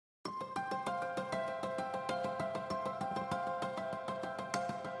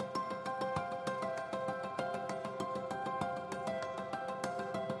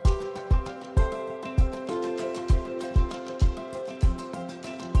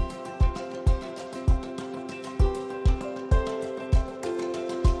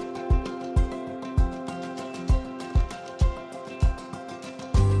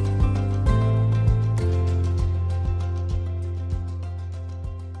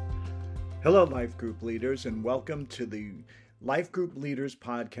Hello, Life Group leaders, and welcome to the Life Group Leaders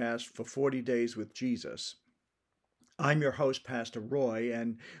podcast for 40 Days with Jesus. I'm your host, Pastor Roy,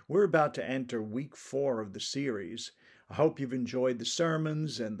 and we're about to enter week 4 of the series. I hope you've enjoyed the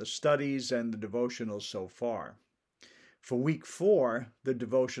sermons and the studies and the devotionals so far. For week 4, the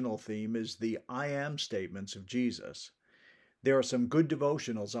devotional theme is the I am statements of Jesus. There are some good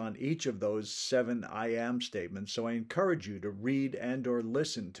devotionals on each of those 7 I am statements, so I encourage you to read and or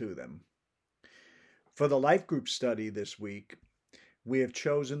listen to them. For the Life Group study this week, we have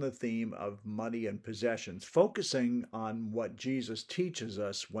chosen the theme of money and possessions, focusing on what Jesus teaches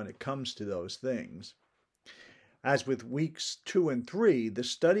us when it comes to those things. As with weeks 2 and 3, the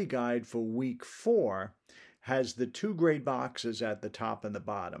study guide for week 4 has the 2 gray boxes at the top and the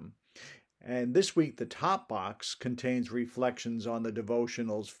bottom. And this week, the top box contains reflections on the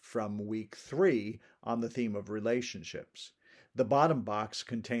devotionals from week 3 on the theme of relationships. The bottom box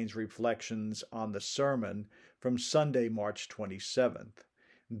contains reflections on the sermon from Sunday, March 27th.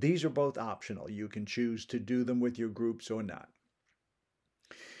 These are both optional. You can choose to do them with your groups or not.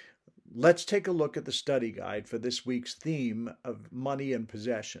 Let's take a look at the study guide for this week's theme of money and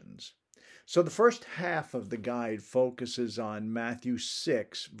possessions. So the first half of the guide focuses on Matthew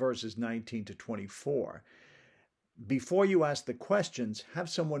 6, verses 19 to 24. Before you ask the questions, have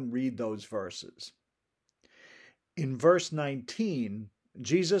someone read those verses. In verse 19,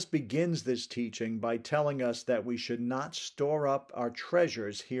 Jesus begins this teaching by telling us that we should not store up our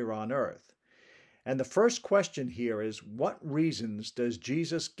treasures here on earth. And the first question here is, what reasons does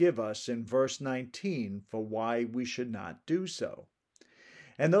Jesus give us in verse 19 for why we should not do so?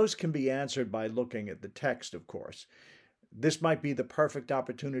 And those can be answered by looking at the text, of course. This might be the perfect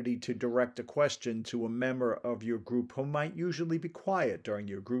opportunity to direct a question to a member of your group who might usually be quiet during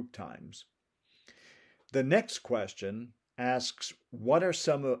your group times. The next question asks, what are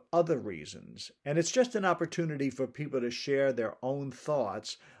some other reasons? And it's just an opportunity for people to share their own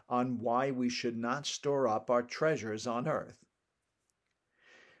thoughts on why we should not store up our treasures on earth.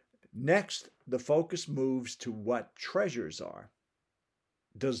 Next, the focus moves to what treasures are.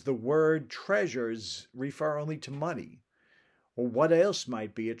 Does the word treasures refer only to money? Or what else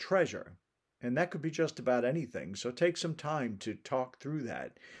might be a treasure? And that could be just about anything. So take some time to talk through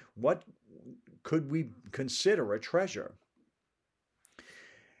that. What could we consider a treasure?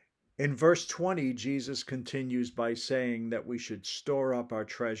 In verse 20, Jesus continues by saying that we should store up our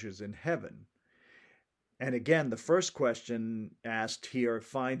treasures in heaven. And again, the first question asked here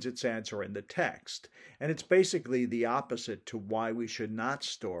finds its answer in the text. And it's basically the opposite to why we should not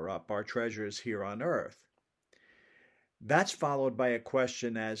store up our treasures here on earth. That's followed by a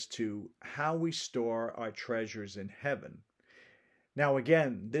question as to how we store our treasures in heaven. Now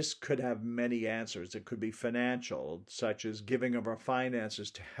again, this could have many answers. It could be financial, such as giving of our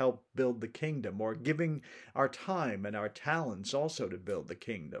finances to help build the kingdom, or giving our time and our talents also to build the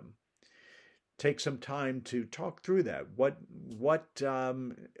kingdom. Take some time to talk through that. What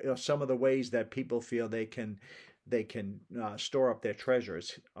are some of the ways that people feel they can store up their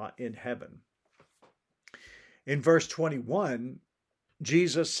treasures in heaven? In verse 21,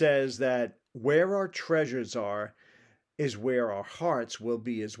 Jesus says that where our treasures are is where our hearts will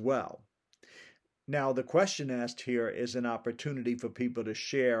be as well. Now, the question asked here is an opportunity for people to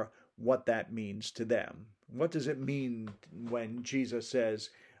share what that means to them. What does it mean when Jesus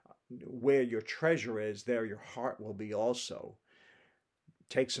says, where your treasure is, there your heart will be also?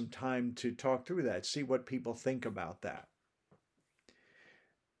 Take some time to talk through that. See what people think about that.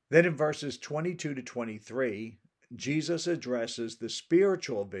 Then in verses 22 to 23, Jesus addresses the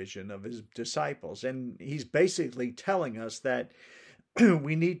spiritual vision of his disciples, and he's basically telling us that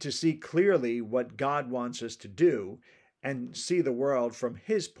we need to see clearly what God wants us to do and see the world from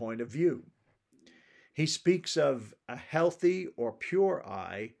his point of view. He speaks of a healthy or pure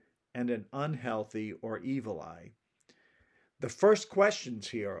eye and an unhealthy or evil eye. The first questions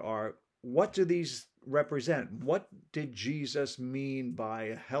here are, what do these represent? What did Jesus mean by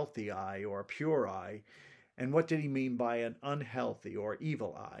a healthy eye or a pure eye? And what did he mean by an unhealthy or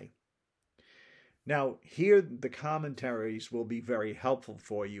evil eye? Now, here the commentaries will be very helpful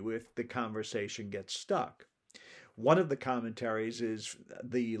for you if the conversation gets stuck. One of the commentaries is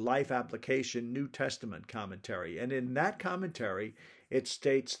the Life Application New Testament commentary. And in that commentary, it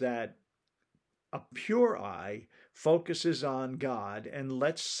states that a pure eye focuses on God and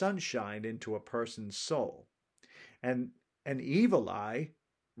lets sunshine into a person's soul. And an evil eye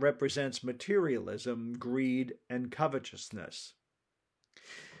represents materialism, greed, and covetousness.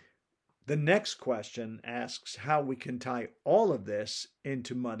 The next question asks how we can tie all of this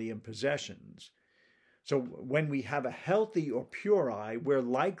into money and possessions. So when we have a healthy or pure eye, we're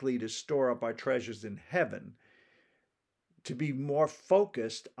likely to store up our treasures in heaven, to be more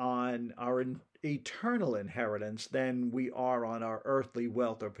focused on our eternal inheritance than we are on our earthly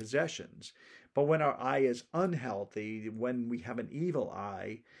wealth or possessions. But when our eye is unhealthy, when we have an evil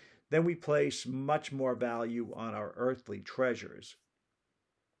eye, then we place much more value on our earthly treasures.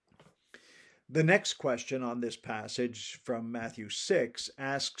 The next question on this passage from Matthew 6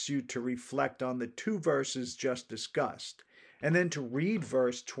 asks you to reflect on the two verses just discussed, and then to read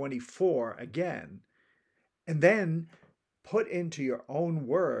verse 24 again, and then put into your own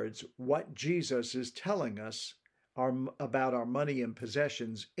words what Jesus is telling us about our money and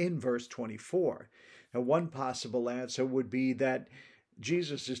possessions in verse 24. Now, one possible answer would be that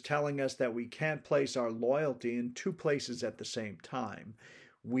Jesus is telling us that we can't place our loyalty in two places at the same time.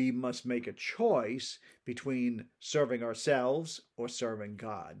 We must make a choice between serving ourselves or serving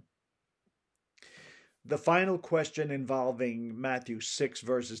God. The final question involving Matthew 6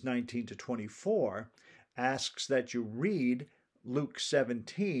 verses 19 to 24 asks that you read Luke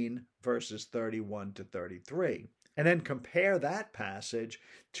 17 verses 31 to 33 and then compare that passage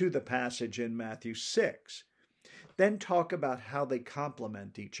to the passage in Matthew 6. Then talk about how they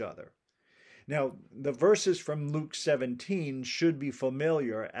complement each other. Now, the verses from Luke 17 should be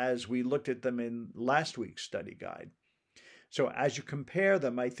familiar as we looked at them in last week's study guide. So as you compare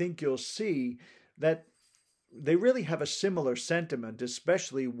them, I think you'll see that they really have a similar sentiment,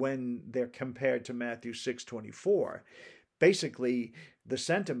 especially when they're compared to Matthew 6:24. Basically, the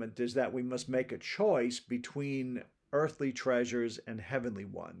sentiment is that we must make a choice between earthly treasures and heavenly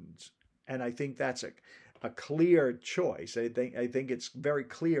ones. And I think that's a clear choice. I think it's very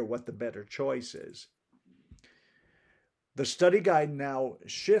clear what the better choice is. The study guide now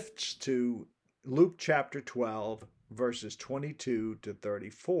shifts to Luke chapter 12, verses 22 to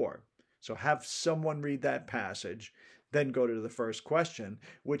 34. So have someone read that passage, then go to the first question,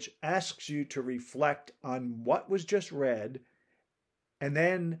 which asks you to reflect on what was just read, and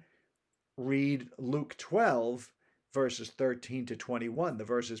then read Luke 12, verses 13 to 21, the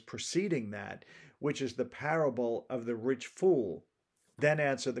verses preceding that, which is the parable of the rich fool. Then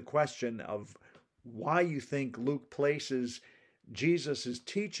answer the question of why you think Luke places Jesus'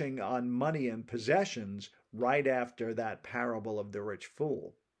 teaching on money and possessions right after that parable of the rich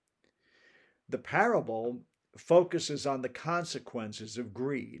fool. The parable focuses on the consequences of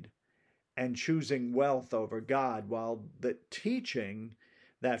greed and choosing wealth over God, while the teaching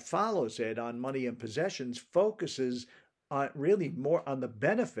that follows it on money and possessions focuses on really more on the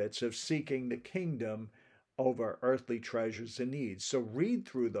benefits of seeking the kingdom over earthly treasures and needs. So read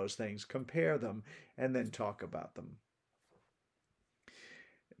through those things, compare them, and then talk about them.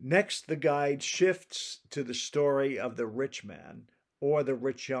 Next, the guide shifts to the story of the rich man, or the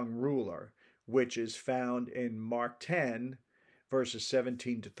rich young ruler, which is found in Mark 10, verses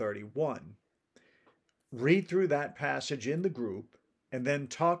 17 to 31. Read through that passage in the group, and then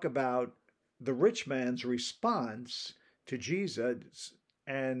talk about the rich man's response to Jesus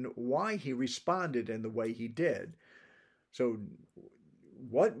and why he responded in the way he did. So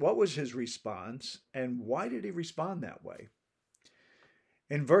what was his response, and why did he respond that way?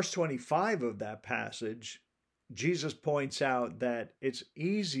 In verse 25 of that passage, Jesus points out that it's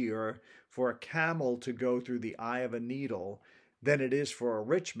easier for a camel to go through the eye of a needle than it is for a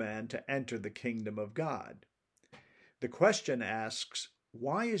rich man to enter the kingdom of God. The question asks,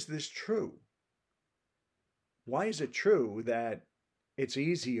 why is this true? Why is it true that it's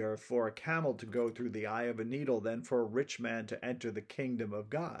easier for a camel to go through the eye of a needle than for a rich man to enter the kingdom of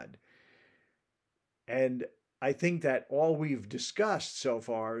God? And I think that all we've discussed so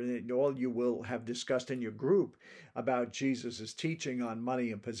far, and all you will have discussed in your group about Jesus' teaching on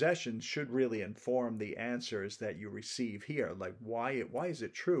money and possessions, should really inform the answers that you receive here. Like, why is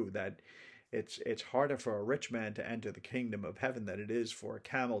it true that it's harder for a rich man to enter the kingdom of heaven than it is for a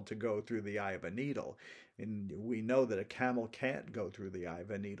camel to go through the eye of a needle? And we know that a camel can't go through the eye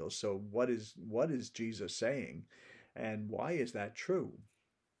of a needle. So what is Jesus saying? And why is that true?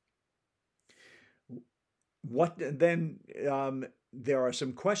 There are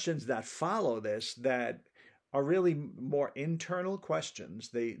some questions that follow this that are really more internal questions.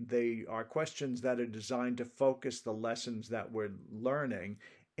 They are questions that are designed to focus the lessons that we're learning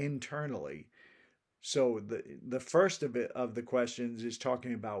internally. So the first of the questions is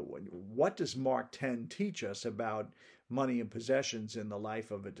talking about what does Mark 10 teach us about money and possessions in the life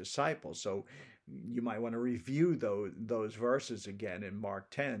of a disciple. So you might want to review those verses again in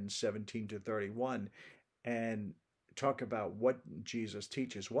Mark 10, 17 to 31, and talk about what Jesus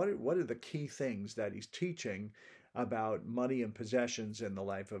teaches. What are the key things that he's teaching about money and possessions in the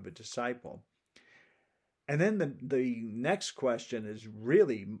life of a disciple? And then the next question is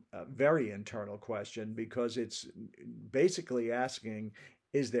really a very internal question, because it's basically asking,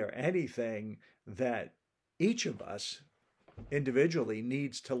 is there anything that each of us individually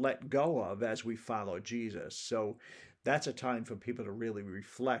needs to let go of as we follow Jesus? So that's a time for people to really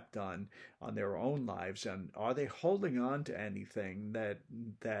reflect on their own lives, and are they holding on to anything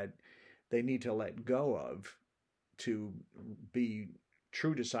that they need to let go of to be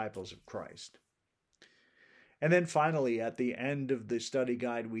true disciples of Christ? And then finally, at the end of the study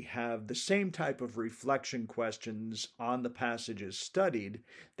guide, we have the same type of reflection questions on the passages studied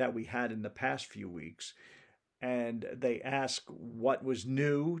that we had in the past few weeks. And they ask, what was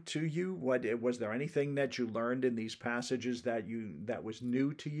new to you? What was there anything that you learned in these passages that was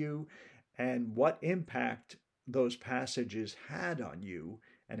new to you? And what impact those passages had on you,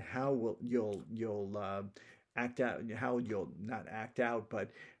 and how you'll act out, how you'll not act out, but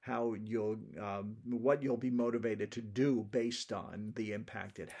how you'll what you'll be motivated to do based on the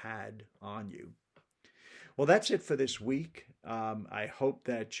impact it had on you. Well, that's it for this week. I hope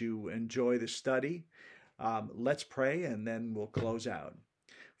that you enjoy the study. Let's pray, and then we'll close out.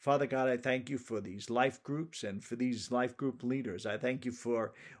 Father God, I thank you for these life groups and for these life group leaders. I thank you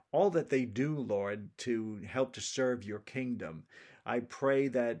for all that they do, Lord, to help to serve your kingdom. I pray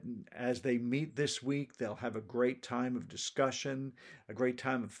that as they meet this week, they'll have a great time of discussion, a great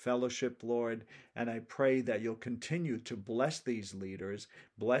time of fellowship, Lord. And I pray that you'll continue to bless these leaders,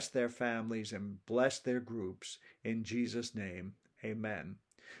 bless their families, and bless their groups. In Jesus' name, amen.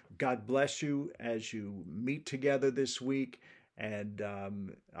 God bless you as you meet together this week, and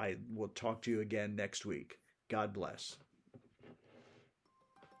I will talk to you again next week. God bless.